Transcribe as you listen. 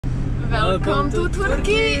Welcome to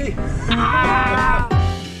Turkey!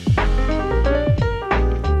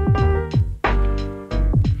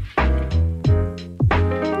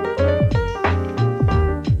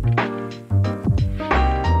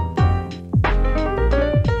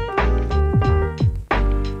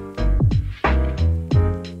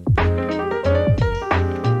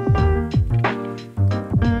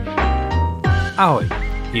 Ahoy!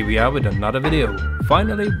 Here we are with another video.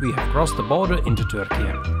 Finally, we have crossed the border into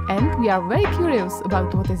Türkiye. And we are very curious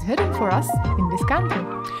about what is hidden for us in this country.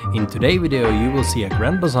 In today's video you will see a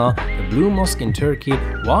grand bazaar, the blue mosque in Turkey,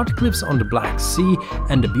 wild cliffs on the Black Sea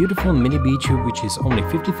and the beautiful mini beach which is only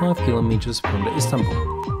 55 kilometers from the Istanbul.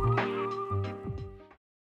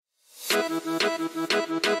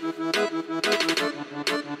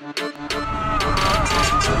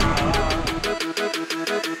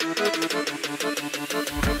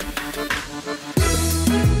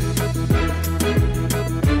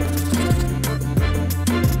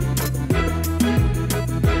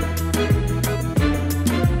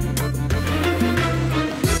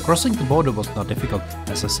 Crossing the border was not difficult.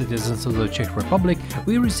 As a citizens of the Czech Republic,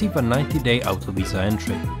 we received a 90-day auto visa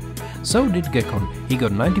entry. So did Gekon, he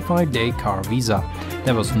got 95-day car visa.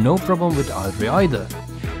 There was no problem with Adri either.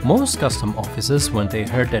 Most custom officers, when they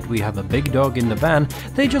heard that we have a big dog in the van,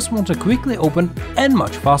 they just want to quickly open and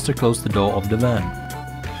much faster close the door of the van.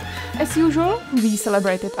 As usual, we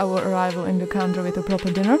celebrated our arrival in the country with a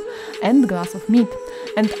proper dinner and a glass of meat.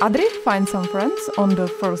 And Adri finds some friends on the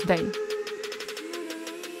first day.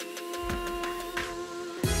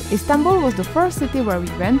 Istanbul was the first city where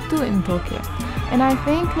we went to in Turkey, and I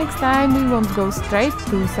think next time we won't go straight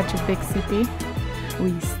to such a big city.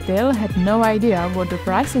 We still had no idea what the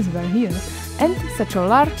prices were here, and such a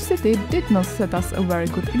large city did not set us a very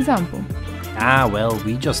good example. Well,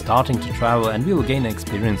 we just starting to travel and we will gain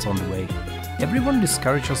experience on the way. Everyone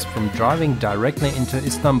discouraged us from driving directly into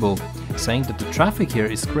Istanbul, saying that the traffic here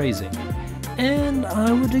is crazy. And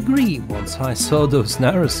I would agree once I saw those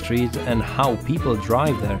narrow streets and how people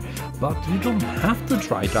drive there, but you don't have to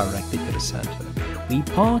drive directly to the center. We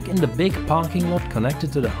park in the big parking lot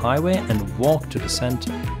connected to the highway and walk to the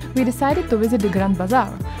center. We decided to visit the Grand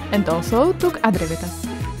Bazaar and also took Adri with us.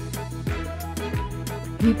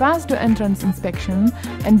 He passed the entrance inspection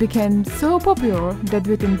and became so popular that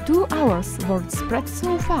within 2 hours word spread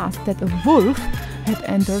so fast that a wolf had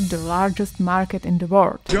entered the largest market in the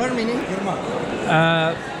world. Germany?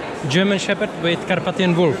 German Shepherd with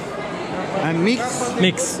Carpathian Wolf. A mix?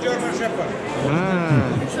 Mix. German Shepherd.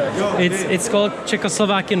 It's called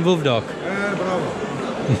Czechoslovakian Wolf Dog.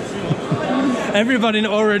 Everybody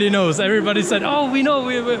already knows. Everybody said, "Oh, we know.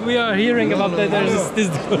 We are hearing about that. There's this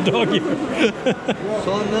dog here."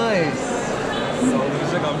 So nice.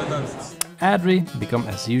 Adri became,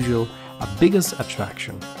 as usual, a biggest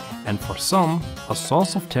attraction, and for some, a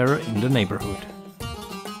source of terror in the neighborhood.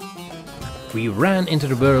 We ran into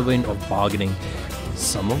the whirlwind of bargaining.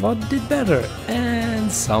 Some of us did better, and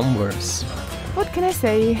some worse. What can I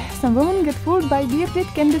say? Some women get fooled by bearded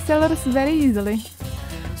candy sellers very easily.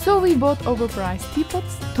 So we bought overpriced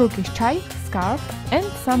teapots, Turkish chai, scarf and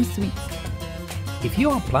some sweets. If you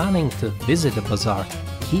are planning to visit a bazaar,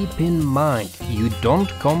 keep in mind you don't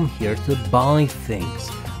come here to buy things,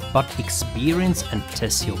 but experience and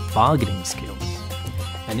test your bargaining skills.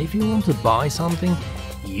 And if you want to buy something,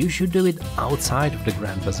 you should do it outside of the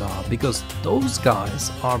Grand Bazaar, because those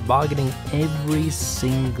guys are bargaining every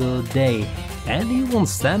single day and you won't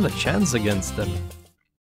stand a chance against them.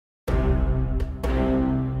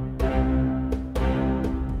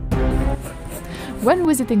 When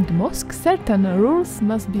visiting the mosque, certain rules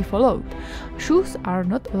must be followed. Shoes are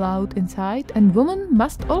not allowed inside and women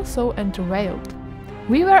must also enter veiled.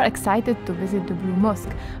 We were excited to visit the Blue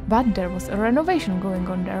Mosque, but there was a renovation going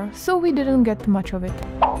on there, so we didn't get much of it.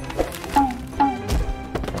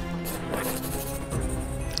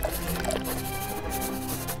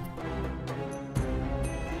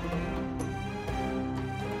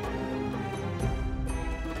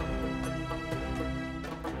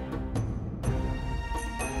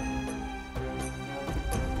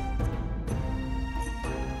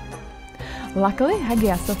 Luckily,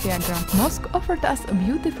 Hagia Sofia Grand Mosque offered us a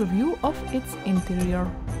beautiful view of its interior.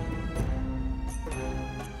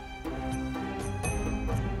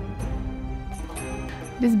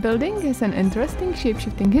 This building has an interesting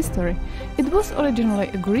shape-shifting history. It was originally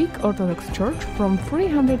a Greek Orthodox church from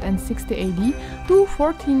 360 AD to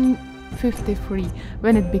 1453,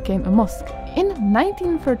 when it became a mosque. In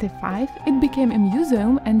 1935 it became a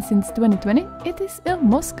museum, and since 2020 it is a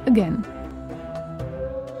mosque again.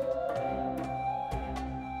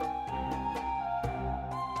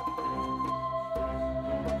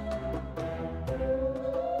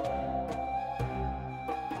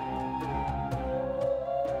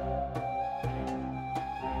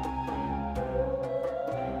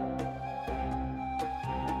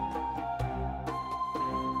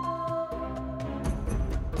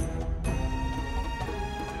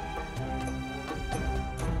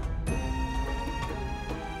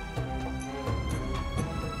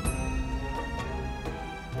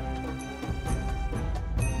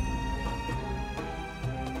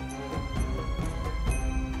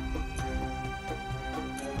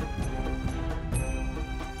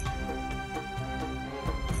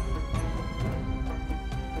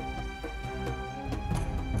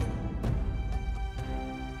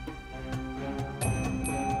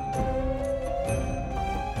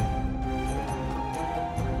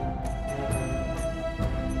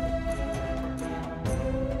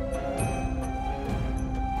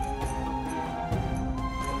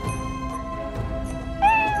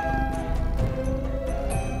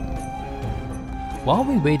 While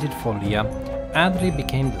we waited for Leah, Adri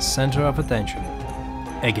became the center of attention.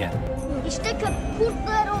 Again. İşte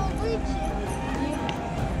kurtlar olduğu için.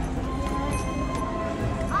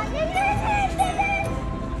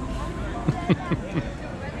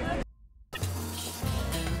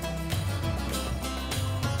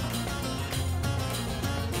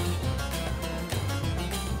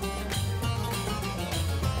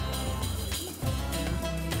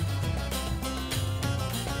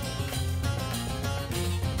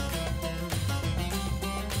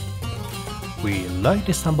 We liked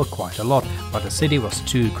Istanbul quite a lot, but the city was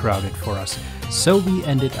too crowded for us, so we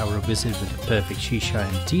ended our visit with a perfect shisha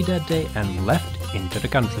and tea that day and left into the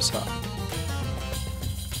countryside.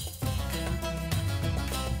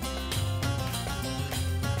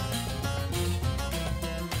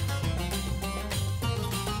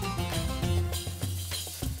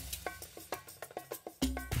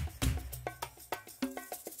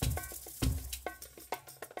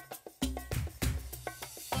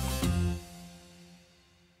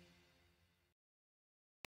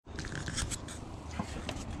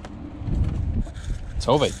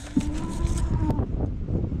 Sofia.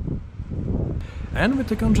 And with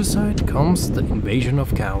the countryside comes the invasion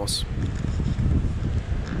of cows.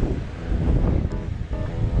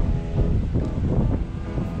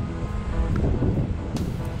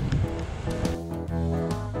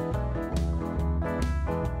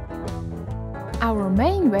 Our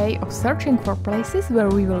main way of searching for places where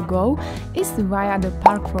we will go is via the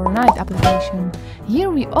Park for Night application. Here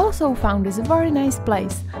we also found this very nice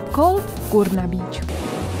place called Kurna Beach.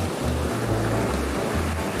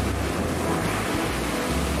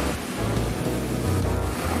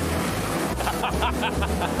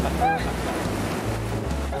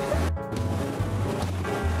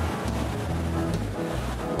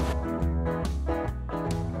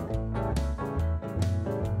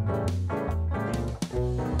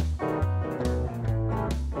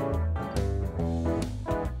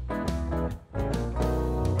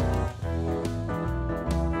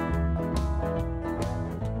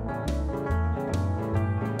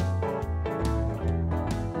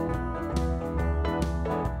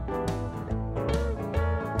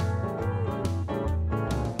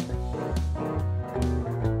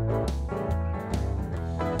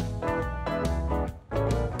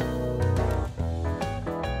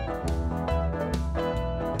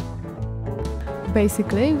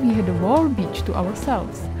 Basically, we had a whole beach to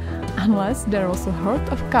ourselves, unless there was a herd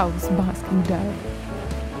of cows basking there.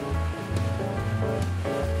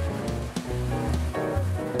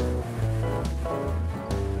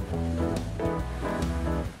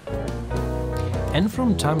 And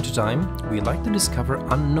from time to time, we like to discover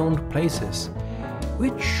unknown places,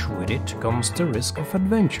 which with it comes the risk of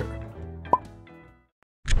adventure.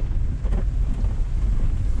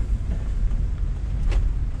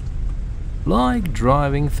 Like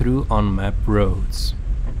driving through unmapped roads.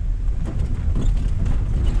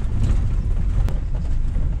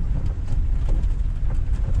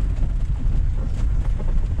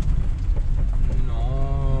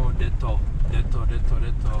 No, jde to,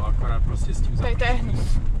 akorát prostě s tím zapření.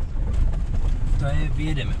 To je,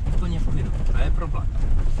 vyjedeme úplně v klidu, to je problém.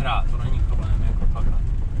 Teda, to není problém, jako fakt.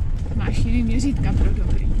 Máš jiný měřítka pro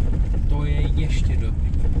dobrý. To je ještě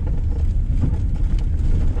dobrý.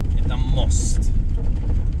 Je tam most.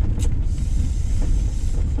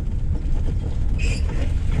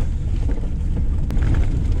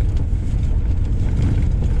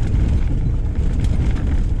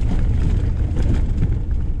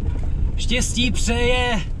 Štěstí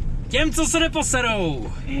přeje těm, co se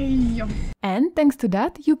neposerou. And thanks to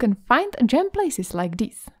that, you can find gem places like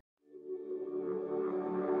this.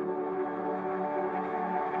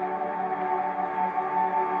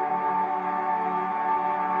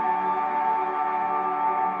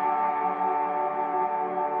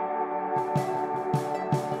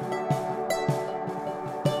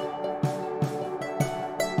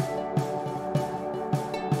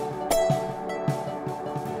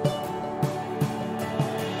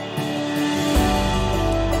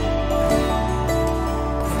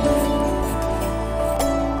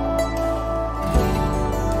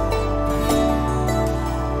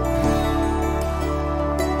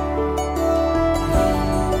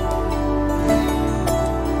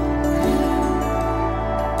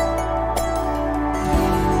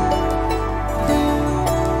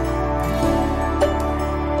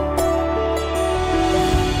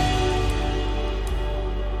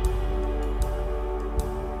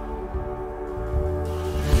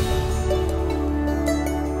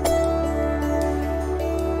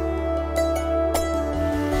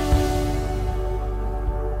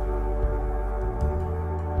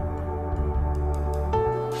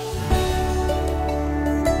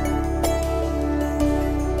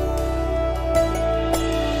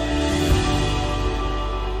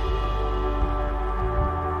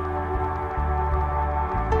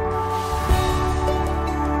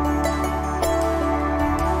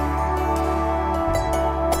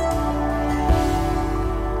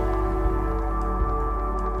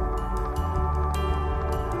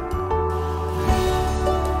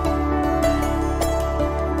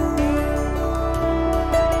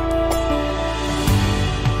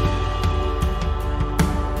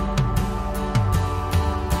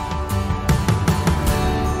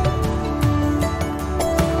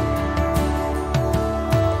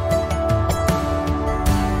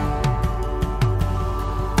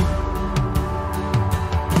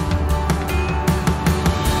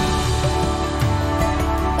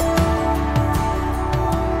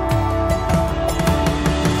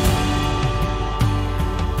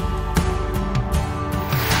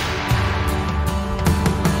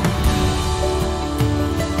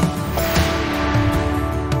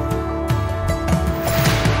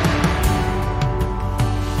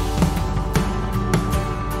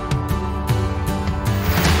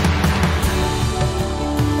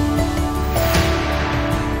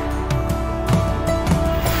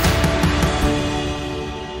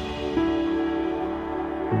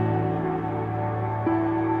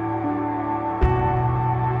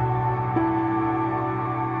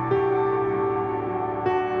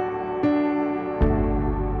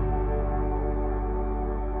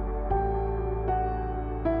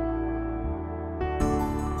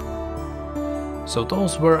 So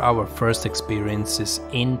those were our first experiences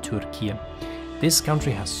in Türkiye. This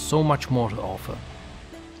country has so much more to offer.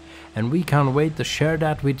 And we can't wait to share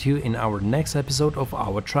that with you in our next episode of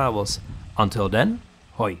our travels. Until then,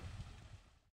 hoi!